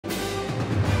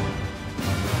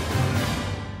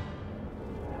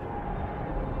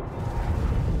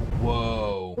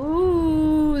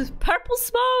purple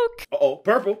smoke. Uh-oh,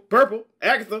 purple,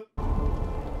 Agatha.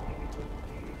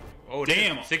 Oh,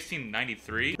 damn.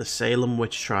 1693? The Salem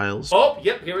witch trials. Oh,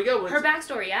 yep, here we go. Her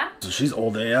backstory, yeah? So she's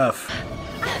old AF.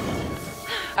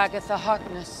 Agatha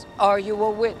Harkness, are you a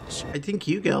witch? I think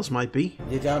you girls might be.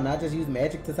 Did y'all not just use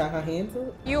magic to tie her hands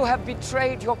up? You have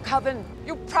betrayed your coven.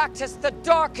 You practice the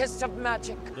darkest of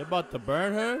magic. They're about to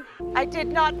burn her? I did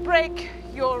not break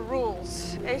your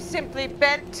rules. I simply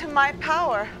bent to my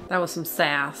power. That was some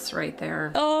sass right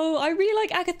there. Oh, I really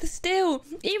like Agatha still,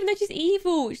 even though she's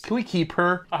evil. Can we keep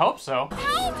her? I hope so.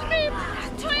 Help me,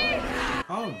 please!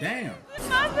 Oh, damn.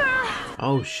 Mother!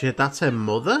 Oh shit, that's her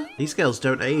mother? These girls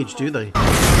don't age, do they?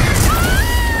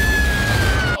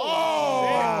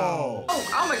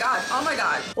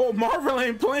 Oh, Marvel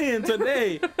ain't playing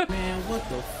today. Man, what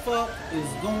the fuck is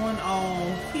going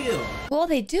on here? What are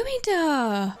they doing to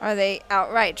her? Are they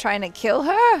outright trying to kill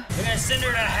her? They're gonna send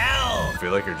her to hell! I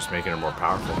feel like you're just making her more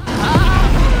powerful.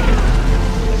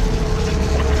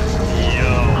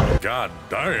 Yo. God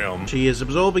damn. She is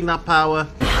absorbing that power.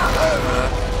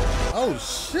 Oh,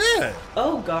 shit.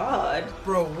 Oh, God.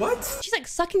 Bro, what? She's like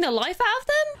sucking the life out of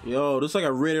them? Yo, this is like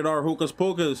a rated R hocus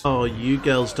pocus. Oh, you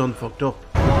girls done fucked up.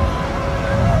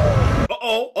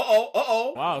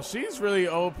 Uh-oh. Wow, she's really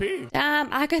OP.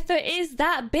 Damn, Agatha is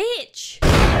that bitch.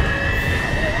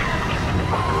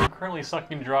 You're currently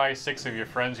sucking dry 6 of your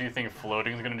friends. You think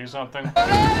floating is gonna do something?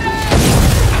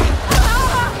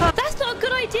 That's not a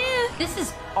good idea. This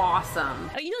is awesome.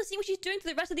 Are you not seeing what she's doing to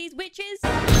the rest of these witches?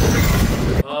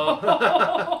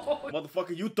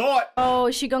 Motherfucker, you thought. Oh,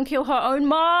 is she gonna kill her own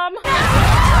mom?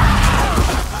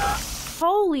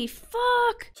 Holy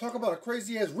fuck. Talk about a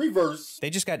crazy-ass reverse.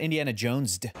 They just got Indiana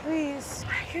Jones'd. Please,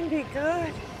 I can be good.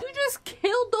 You just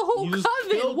killed the whole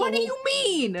coven. What do you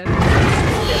mean?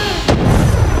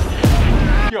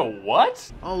 Yo,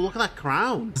 what? Oh, look at that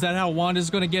crown. Is that how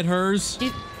Wanda's gonna get hers?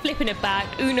 She's flipping it back.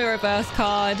 Uno reverse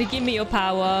card. Give me your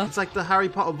power. It's like the Harry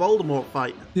Potter Voldemort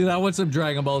fight. Dude, I want some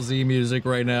Dragon Ball Z music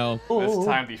right now. This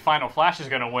time the final Flash is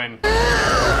gonna win.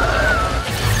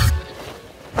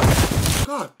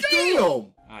 God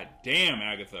damn. God damn,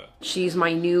 Agatha. She's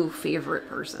my new favorite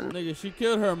person. Nigga, she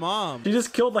killed her mom. She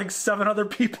just killed like 7 other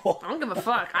people. I don't give a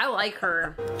fuck. I like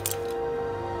her.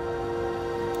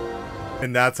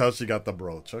 And that's how she got the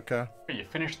brooch, okay? You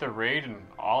finish the raid and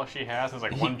all she has is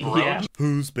like one brooch? Yeah.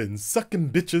 Who's been sucking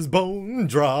bitches bone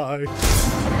dry?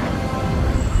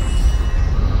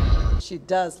 She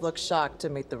does look shocked to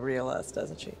meet the real us,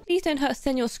 doesn't she? Please don't hurt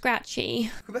Senor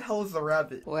Scratchy. Who the hell is the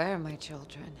rabbit? Where are my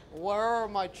children? Where are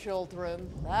my children?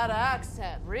 That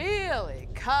accent really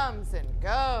comes and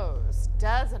goes,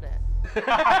 doesn't it?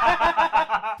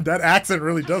 That accent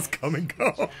really does come and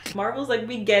go. Marvel's like,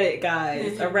 we get it,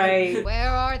 guys. All right. Where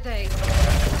are they?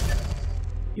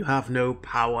 You have no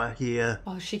power here.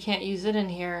 Oh, she can't use it in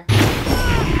here.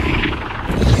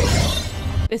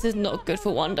 This is not good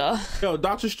for Wanda. Yo,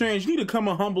 Doctor Strange, you need to come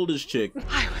and humble this chick.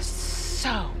 I was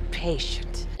so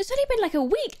patient. It's only been like a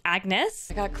week, Agnes.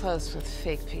 I got close with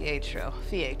fake Pietro,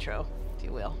 if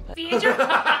you will. But...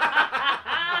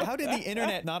 How did the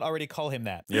internet not already call him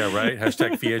that? Yeah, right?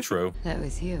 Hashtag Pietro. That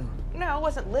was you. No, it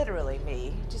wasn't literally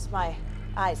me, just my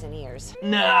eyes and ears.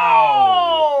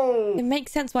 No! It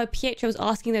makes sense why Pietro's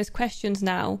asking those questions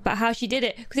now about how she did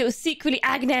it, because it was secretly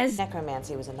Agnes.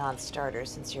 Necromancy was a non-starter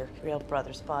since your real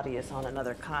brother's body is on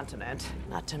another continent,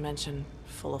 not to mention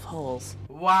full of holes.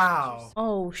 Wow.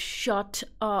 Oh, shut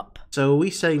up. So are we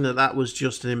saying that that was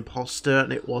just an imposter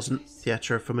and it wasn't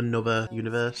Pietro from another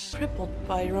universe? Crippled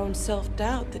by your own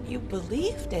self-doubt that you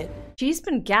believed it. She's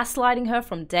been gaslighting her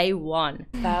from day one.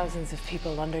 Thousands of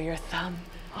people under your thumb,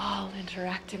 all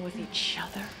interacting with each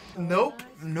other. Nope.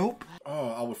 Oh,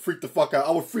 I would freak the fuck out.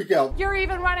 I would freak out. You're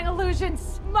even running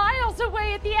illusions miles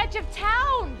away at the edge of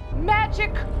town.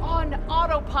 Magic on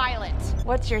autopilot.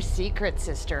 What's your secret,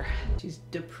 sister? She's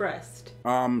depressed.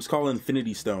 It's called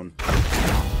Infinity Stone.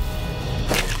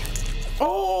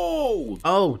 Oh!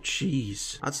 Oh,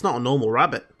 jeez. That's not a normal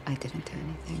rabbit. I didn't do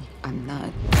anything. I'm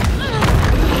not.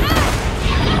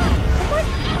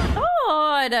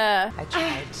 God. I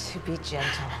tried to be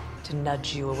gentle, to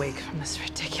nudge you awake from this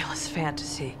ridiculous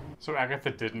fantasy. So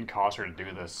Agatha didn't cause her to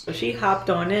do this. So she hopped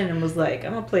on in and was like,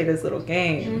 I'm gonna play this little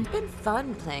game. It's been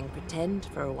fun playing pretend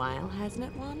for a while, hasn't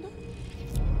it, Wanda?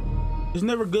 It's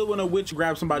never good when a witch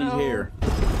grabs somebody's hair.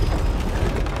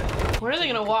 What are they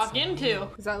gonna walk into?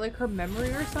 Is that like her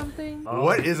memory or something?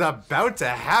 What is about to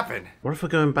happen? What if we're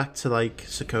going back to, like,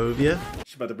 Sokovia?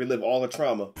 She's about to relive all the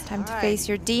trauma. It's time to face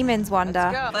your demons,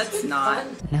 Wanda. Let's not.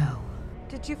 No.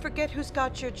 Did you forget who's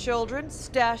got your children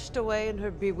stashed away in her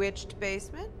bewitched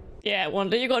basement? Yeah,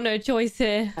 Wanda, you got no choice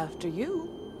here. After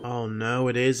you, Oh no,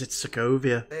 it is. It's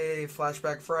Sokovia. Hey,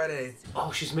 Flashback Friday.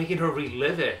 Oh, she's making her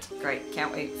relive it. Great,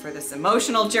 can't wait for this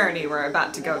emotional journey we're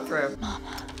about to go through.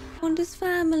 Wanda's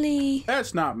family.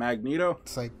 That's not Magneto.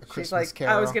 It's like a She's Christmas like,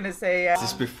 Carol. I was gonna say. Is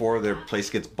this before their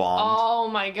place gets bombed? Oh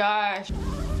my gosh.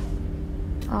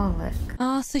 Oh, look.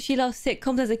 Oh, so she loves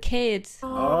sitcoms as a kid.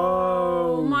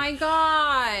 Oh my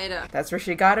god. That's where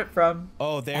she got it from.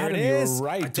 Oh, there Adam, it is. you're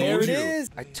right. There it is.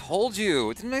 I told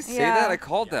you. Didn't I say that? I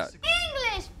called that.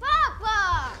 English,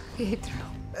 Papa!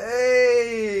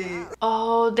 Hey!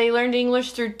 Oh, they learned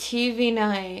English through TV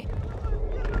night.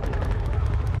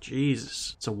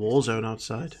 Jesus. It's a war zone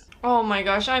outside. Oh my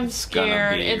gosh, I'm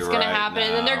scared. be It's gonna right happen.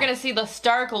 And then they're now. gonna see the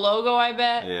Stark logo, I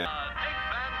bet. Yeah.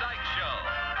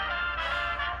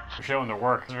 They're showing their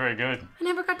work. It's very good. I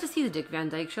never got to see the Dick Van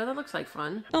Dyke Show. That looks like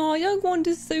fun. Oh, young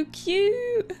Wanda's so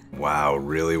cute. Wow,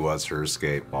 really was her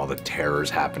escape. All the terrors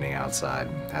happening outside.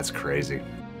 That's crazy.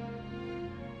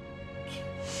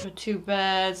 The 2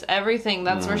 beds, everything.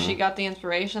 That's where she got the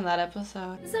inspiration, that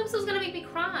episode. This episode's gonna make me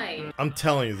cry. I'm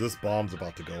telling you, this bomb's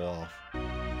about to go off.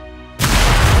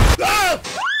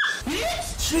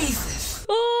 Jesus!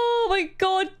 Oh my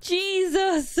god,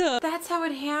 Jesus! That's how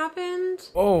it happened?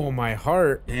 Oh, my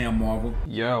heart. Damn, Marvel.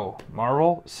 Yo,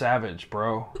 Marvel, savage,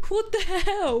 bro. What the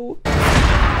hell?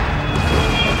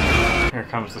 Here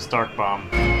comes the Stark bomb.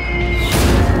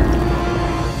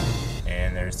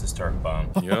 And there's the Stark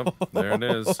bomb. Yep, there it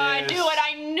is. I knew it,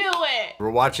 I knew it! We're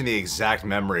watching the exact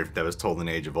memory that was told in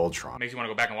Age of Ultron. Makes you want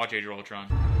to go back and watch Age of Ultron.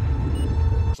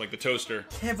 It's like the toaster.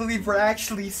 Can't believe we're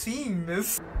actually seeing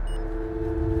this.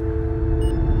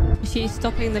 She's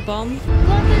stopping the bomb.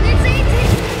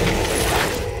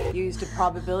 Used a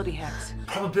probability hex.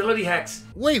 Probability hex.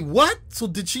 Wait, what? So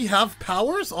did she have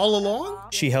powers all along?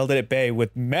 She held it at bay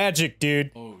with magic,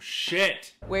 dude. Oh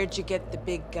shit. Where'd you get the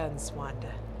big guns,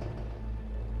 Wanda?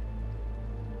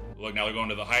 Look, now they're going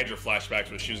to the Hydra flashbacks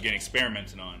where she was getting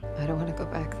experimented on. I don't want to go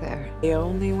back there. The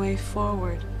only way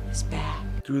forward is back.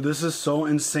 Dude, this is so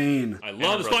insane. I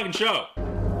love this fucking show.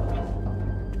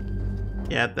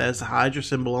 Yeah, there's the Hydra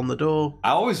symbol on the door. I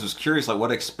always was curious, like,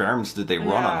 what experiments did they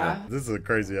run on her? This is a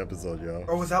crazy episode, yo.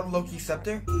 Or was that Loki's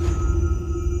scepter?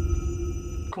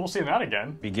 Cool seeing that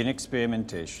again. Begin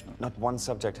experimentation. Not one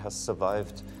subject has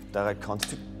survived direct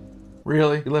contact.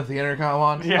 Really? You left the intercom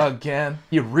on? Yeah. Again?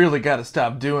 You really gotta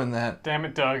stop doing that. Damn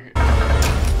it, Doug.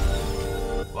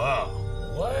 Wow.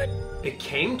 What? It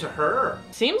came to her.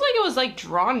 Seems like it was like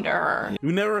drawn to her.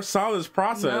 You never saw this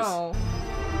process. No.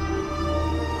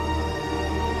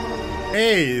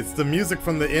 Hey, it's the music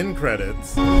from the end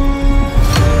credits.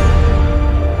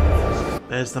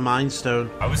 There's the Mind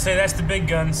Stone. I would say that's the big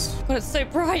guns. God, it's so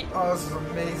bright. Oh, this is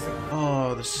amazing.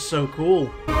 Oh, this is so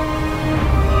cool.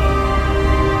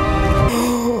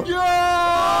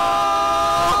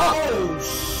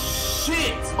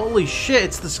 Shit! Holy shit,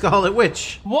 it's the Scarlet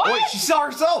Witch. What? Wait, she saw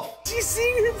herself! She's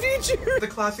seeing her future. The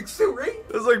classic suit, right?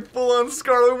 There's like full-on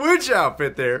Scarlet Witch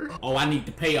outfit there. Oh, I need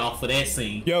the payoff for that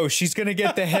scene. Yo, she's gonna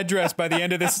get the headdress by the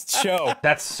end of this show.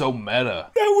 That's so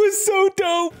meta. That was so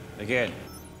dope. Again,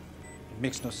 it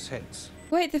makes no sense.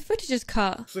 Wait, the footage is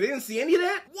cut. So they didn't see any of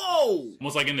that? Whoa!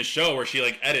 Almost like in the show where she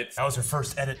like edits. That was her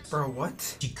first edit. Bro,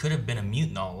 what? She could have been a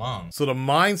mutant all along. So the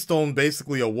Mind Stone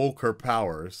basically awoke her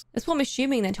powers. That's what I'm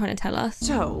assuming they're trying to tell us.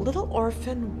 So, little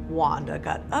orphan Wanda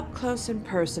got up close and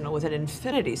personal with an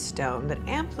infinity stone that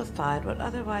amplified what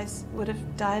otherwise would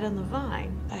have died on the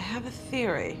vine. I have a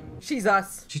theory. She's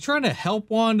us. She trying to help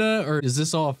Wanda, or is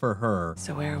this all for her?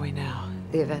 So where are we now?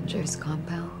 The Avengers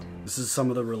compound. This is some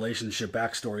of the relationship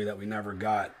backstory that we never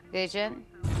got. Vision.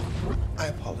 I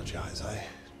apologize. I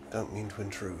don't mean to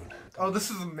intrude. Oh,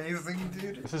 this is amazing,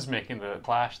 dude. This is making the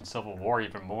Clash and Civil War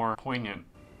even more poignant.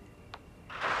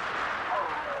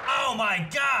 Oh my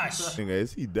gosh!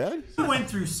 Is he dead? We went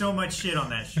through so much shit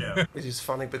on that show. It is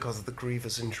funny because of the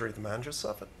grievous injury the man just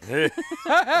suffered.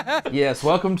 Yes,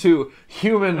 welcome to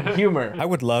Human Humor. I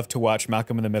would love to watch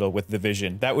Malcolm in the Middle with the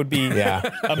Vision. That would be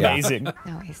amazing.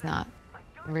 No, he's not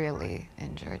really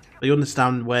injured. You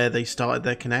understand where they started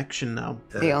their connection now.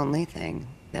 The only thing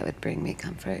that would bring me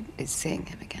comfort is seeing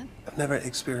him again. I've never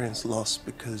experienced loss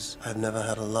because I've never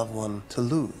had a loved one to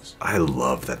lose. I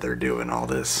love that they're doing all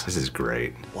this. This is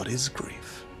great. What is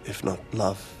grief, if not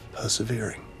love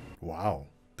persevering? Wow.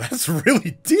 That's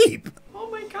really deep. Oh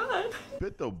my god.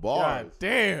 Bit the ball. God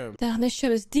damn. Damn, this show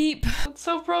is deep. It's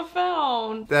so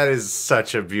profound. That is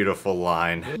such a beautiful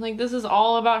line. Like, this is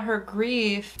all about her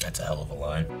grief. That's a hell of a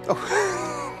line.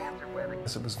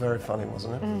 Yes, it was very funny,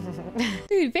 wasn't it?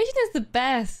 Dude, Vision is the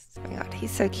best. Oh my god,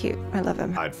 he's so cute. I love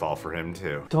him. I'd fall for him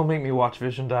too. Don't make me watch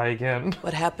Vision die again.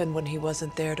 What happened when he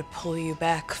wasn't there to pull you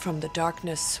back from the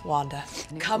darkness, Wanda?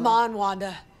 Come on,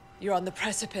 Wanda. You're on the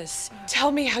precipice.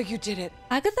 Tell me how you did it.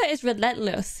 Agatha is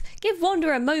relentless. Give Wanda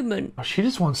a moment. Oh, she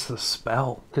just wants the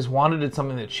spell. Because Wanda did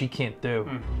something that she can't do.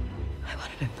 I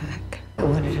wanted him back. I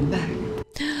wanted him back.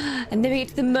 And then we get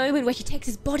to the moment where she takes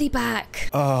his body back.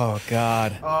 Oh,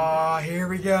 God. Oh, here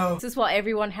we go. This is what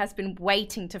everyone has been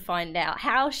waiting to find out.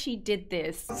 How she did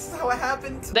this. This is how it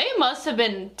happened. They must have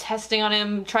been testing on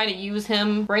him, trying to use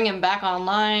him, bring him back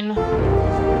online.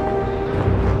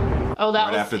 Oh, that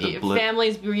Right was after the blip.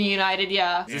 families reunited,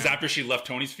 yeah. This is after she left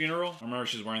Tony's funeral. I remember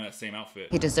she was wearing that same outfit.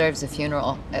 He deserves a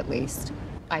funeral, at least.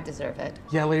 I deserve it.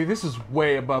 Yeah, lady, this is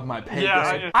way above my pay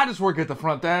Yeah, grade. I just work at the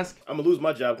front desk. I'm gonna lose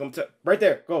my job. Come right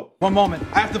there. Go. One moment.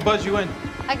 I have to buzz you in.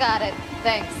 I got it.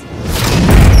 Thanks.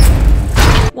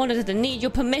 Wanda doesn't need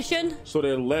your permission. So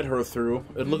they let her through.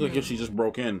 It looked like if she just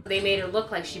broke in. They made her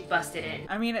look like she busted in.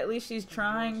 I mean, at least she's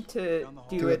trying to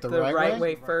do it the right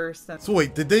way first. So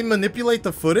wait, did they manipulate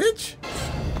the footage?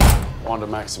 Wanda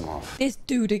Maximoff. This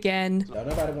dude again.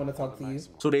 Nobody want to talk to you.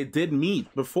 So they did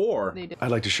meet before.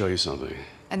 I'd like to show you something.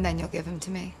 And then you'll give him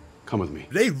to me. Come with me.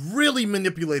 They really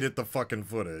manipulated the fucking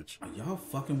footage. Are y'all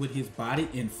fucking with his body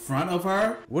in front of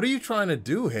her? What are you trying to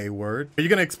do, Hayward? Are you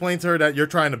gonna explain to her that you're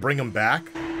trying to bring him back?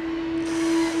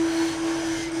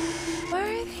 Why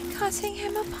are they cutting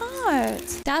him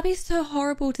apart? That'd be so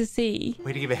horrible to see.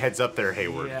 Way to give a heads up there,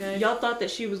 Hayward. Yeah. Y'all thought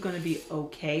that she was gonna be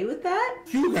okay with that?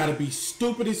 You gotta be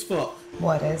stupid as fuck.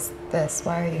 What is this?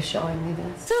 Why are you showing me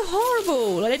this? So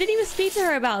horrible. Like, I didn't even speak to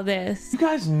her about this. You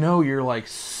guys know you're like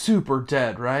super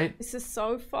dead, right? This is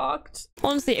so fucked.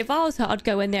 Honestly, if I was her, I'd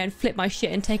go in there and flip my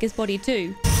shit and take his body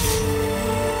too.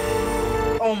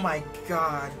 Oh my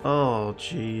god. Oh,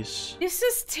 jeez. This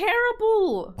is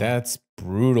terrible. That's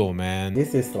brutal, man.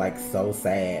 This is like so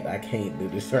sad. I can't do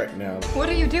this right now. What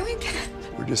are you doing?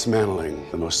 We're dismantling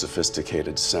the most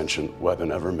sophisticated sentient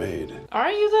weapon ever made.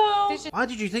 Are you though? Why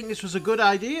did you think this was a good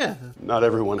idea? Not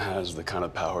everyone has the kind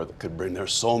of power that could bring their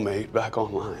soulmate back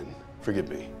online. Forgive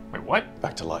me. Wait, what?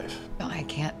 Back to life. No, I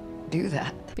can't do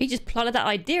that. But you just planted that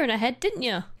idea in her head, didn't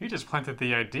you? You just planted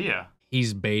the idea.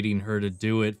 He's baiting her to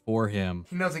do it for him.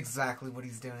 He knows exactly what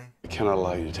he's doing. I cannot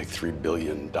allow you to take $3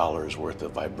 billion worth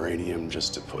of vibranium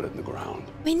just to put it in the ground.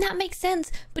 I mean, that makes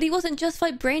sense, but he wasn't just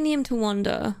vibranium to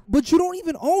Wanda. But you don't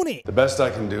even own it. The best I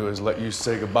can do is let you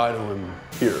say goodbye to him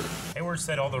here. Hayward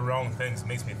said all the wrong things.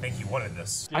 Makes me think he wanted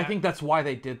this. I think that's why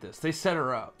they did this. They set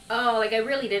her up. Oh, like I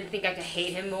really didn't think I could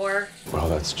hate him more. Well,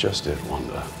 that's just it,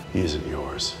 Wanda. He isn't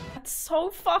yours. That's so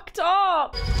fucked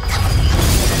up.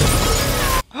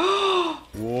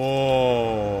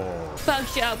 Whoa. Fuck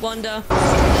shit up, Wanda.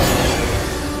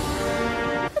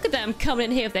 Look at them coming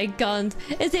in here with their guns,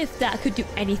 as if that could do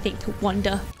anything to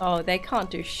Wanda. Oh, they can't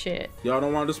do shit. Y'all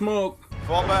don't want to smoke.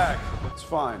 Fall back. It's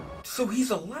fine. So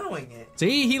he's allowing it.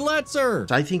 See, he lets her.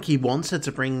 I think he wants her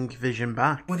to bring Vision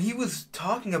back. When he was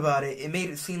talking about it, it made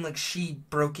it seem like she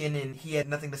broke in and he had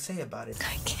nothing to say about it.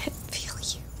 I can't feel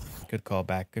you. Good call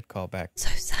back. Good call back. So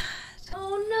sad.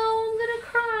 Oh no, I'm gonna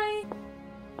cry.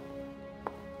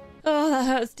 Oh, that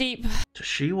hurts deep.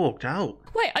 She walked out.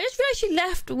 Wait, I just realized she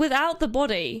left without the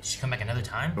body. Did she come back another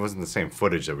time? It wasn't the same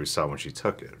footage that we saw when she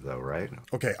took it, though, right?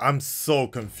 Okay, I'm so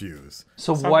confused.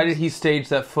 So why did he stage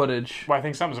that footage? Well, I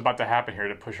think something's about to happen here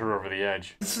to push her over the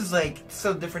edge. This is like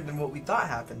so different than what we thought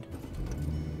happened.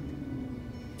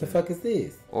 The fuck is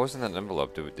this? What was in that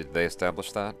envelope? Did they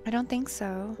establish that? I don't think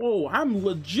so. Whoa, I'm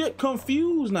legit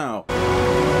confused now.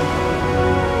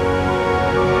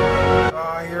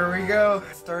 Oh, here we go.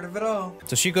 Start of it all.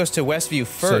 So she goes to Westview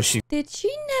first. Did she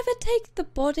never take the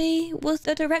body? Was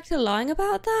the director lying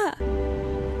about that?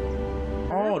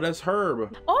 Oh, that's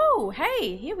Herb. Oh,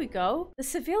 hey, here we go. The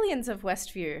civilians of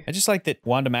Westview. I just like that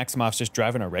Wanda Maximoff's just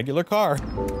driving a regular car.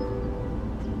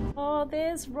 Oh,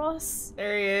 there's Ross.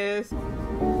 There he is.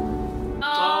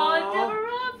 Oh,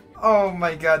 Deborah. Oh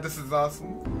my god, this is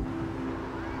awesome.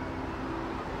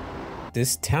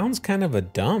 This town's kind of a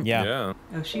dump. Yeah.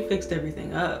 Oh, she fixed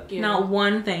everything up. Yeah. Not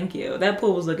one thank you. That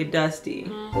pool was looking dusty.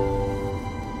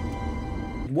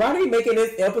 Why are they making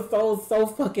this episode so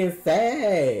fucking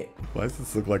sad? Why does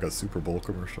this look like a Super Bowl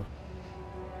commercial?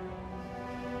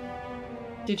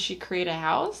 Did she create a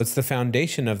house? What's the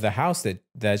foundation of the house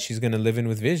that she's gonna live in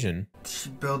with Vision? Did she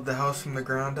build the house from the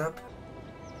ground up?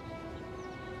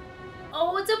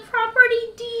 Oh, it's a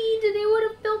property deed. They would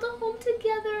have built a home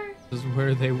together. This is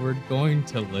where they were going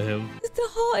to live. It's the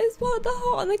heart is what? The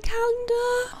heart on the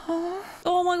calendar.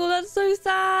 Oh my god, that's so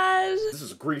sad. This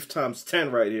is grief times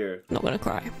 10 right here. Not gonna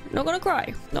cry. Not gonna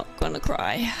cry. Not gonna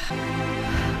cry.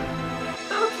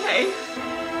 Okay.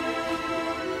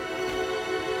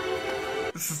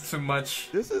 This is too much.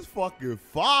 This is fucking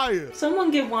fire.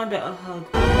 Someone give Wanda a hug.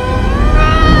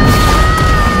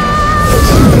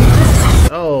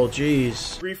 Oh,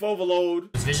 jeez. Grief overload.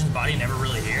 Is Vision's body never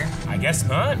really here? I guess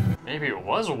not. Maybe it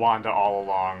was Wanda all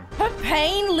along. Her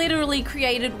pain literally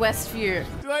created Westview.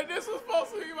 Like, this was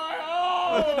supposed to be my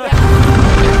home.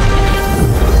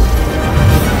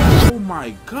 Oh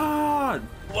my god.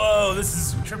 Whoa, this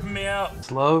is tripping me out.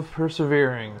 It's love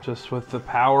persevering just with the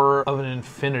power of an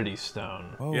infinity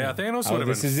stone. Oh. Yeah, Thanos would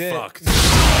have been fucked.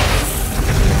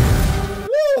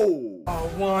 Whoa!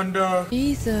 Oh, Wanda.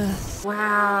 Jesus.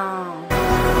 Wow.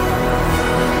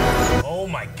 Oh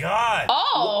my god.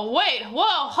 Oh, wait, whoa,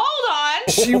 hold on.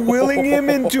 She willing him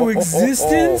into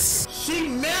existence? She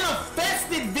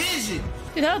manifested Vision.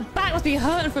 Dude, her back must be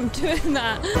hurting from doing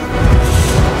that.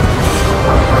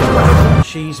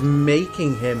 She's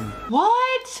making him.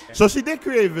 What? So she did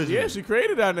create Vision. Yeah, she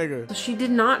created that nigga. She did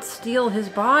not steal his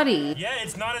body. Yeah,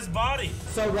 it's not his body.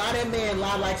 So why that man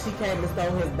lied like she came and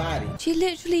stole his body? She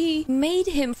literally made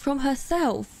him from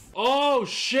herself. Oh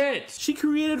shit! She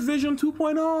created Vision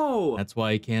 2.0. That's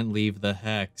why he can't leave the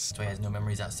Hex. So he has no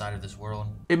memories outside of this world.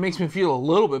 It makes me feel a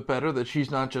little bit better that she's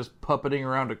not just puppeting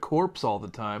around a corpse all the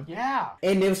time. Yeah.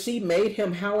 And if she made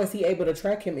him, how is he able to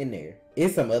track him in there?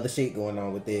 It's some other shit going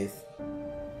on with this.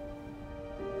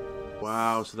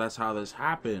 Wow, so that's how this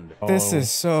happened. This is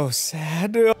so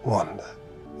sad. Wanda,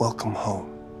 welcome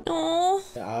home. Oh.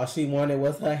 All she wanted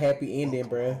was her happy ending,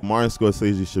 bruh. Martin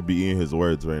Scorsese should be eating his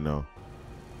words right now.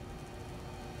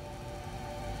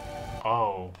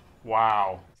 Oh,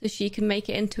 wow. So she can make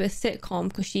it into a sitcom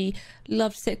because she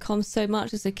loved sitcoms so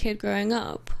much as a kid growing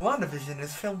up. WandaVision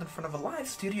is filmed in front of a live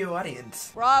studio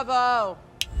audience. Bravo.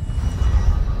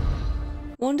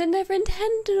 Wanda never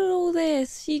intended all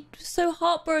this. She was so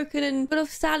heartbroken and full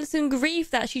of sadness and grief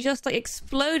that she just like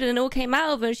exploded and it all came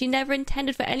out of her. She never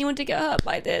intended for anyone to get hurt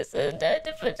by this.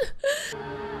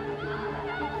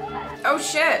 Oh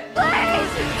shit.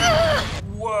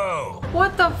 Whoa.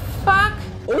 What the fuck?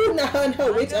 Oh,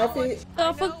 no, which outfit?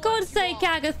 Oh, for God's sake,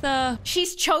 Agatha.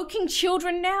 She's choking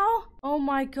children now? Oh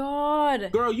my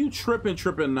god. Girl, you tripping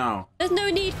now. There's no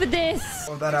need for this.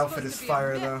 Oh, that outfit is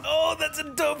fire, though. Oh, that's a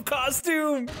dope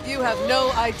costume. You have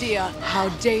no idea how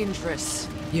dangerous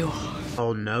you are.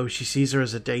 Oh no, she sees her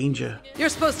as a danger. You're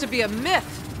supposed to be a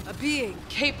myth, a being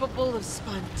capable of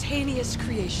spontaneous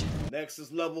creation.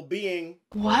 Nexus level being.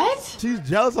 What? She's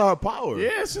jealous of her power.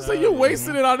 Yeah, she's like, you're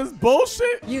wasting it on this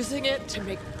bullshit. Using it to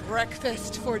make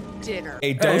breakfast for dinner.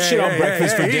 Hey, don't shit on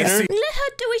breakfast for dinner. Let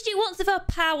her do what she wants with her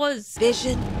powers.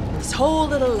 Vision, this whole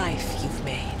little life you've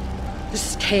made.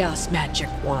 This is chaos magic,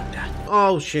 Wanda.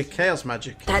 Oh shit, chaos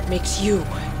magic. That makes you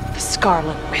the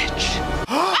Scarlet Witch.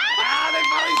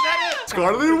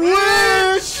 Scarlet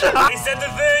Witch! They said the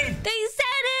thing. They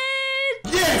said it.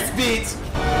 Yes, bitch!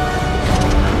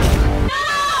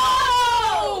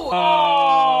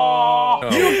 Oh!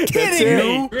 You kidding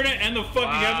me? We're gonna end the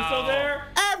fucking episode there?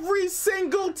 Every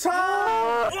single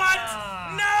time! What?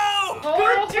 No!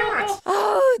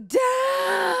 Oh,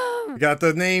 damn! We got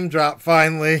the name drop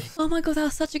finally. Oh my god, that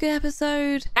was such a good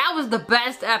episode. That was the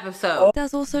best episode. That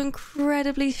was also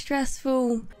incredibly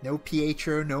stressful. No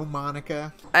Pietro, no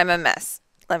Monica. I'm a mess.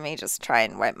 Let me just try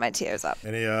and wipe my tears up.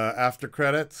 Any after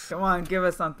credits? Come on, give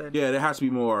us something. Yeah, there has to be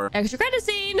more. Extra credit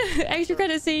scene. Extra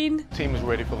credit scene. Team is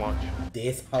ready for launch.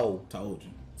 This hoe told you.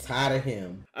 Tired of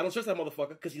him. I don't trust that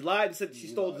motherfucker because he lied and said she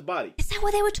stole his body. Is that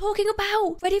what they were talking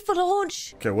about? Ready for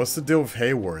launch? Okay, what's the deal with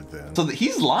Hayward then? So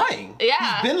he's lying.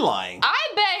 Yeah. He's been lying. I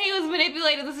bet he was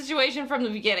manipulating the situation from the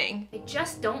beginning. I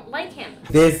just don't like him.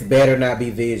 This better not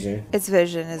be Vision. It's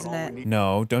Vision, isn't it?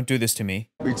 No, don't do this to me.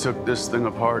 We took this thing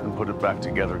apart and put it back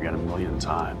together again 1,000,000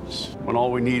 times. When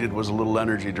all we needed was a little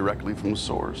energy directly from the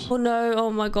source. Oh no,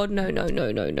 oh my god, no.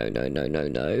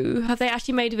 Have they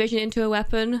actually made Vision into a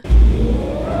weapon?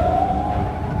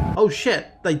 Oh shit,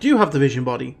 they do have the Vision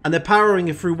body, and they're powering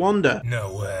it through Wanda.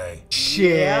 No way.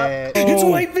 Shit. Yep. It's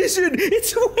White Vision!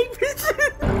 It's White Vision!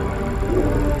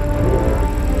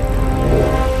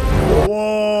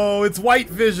 Whoa, it's White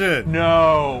Vision!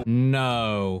 No.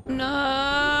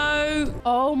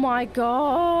 Oh my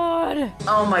god.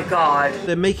 Oh my god.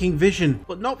 They're making Vision,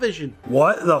 but not Vision.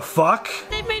 What the fuck?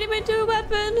 They made him into a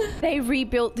weapon. They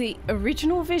rebuilt the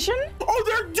original Vision? Oh,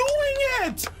 they're doing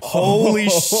it! Holy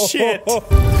shit!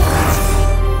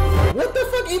 What the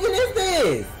fuck even is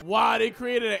this? Wow, they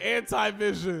created an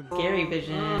anti-vision. Scary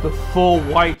vision. The full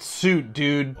white suit,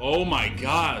 dude. Oh my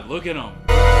god, look at him.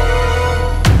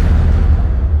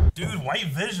 Dude, white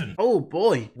vision. Oh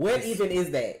boy. What even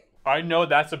is that? I know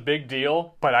that's a big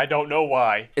deal, but I don't know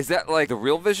why. Is that like the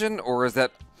real Vision, or is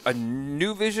that a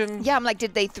new Vision? Yeah, I'm like,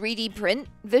 did they 3D print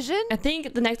Vision? I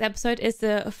think the next episode is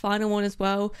the final one as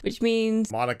well, which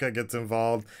means Monica gets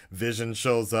involved, Vision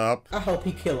shows up. I hope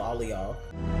he kill all of y'all.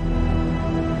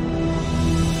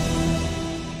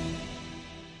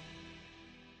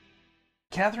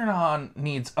 Catherine Hahn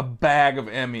needs a bag of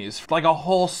Emmys, like a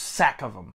whole sack of them.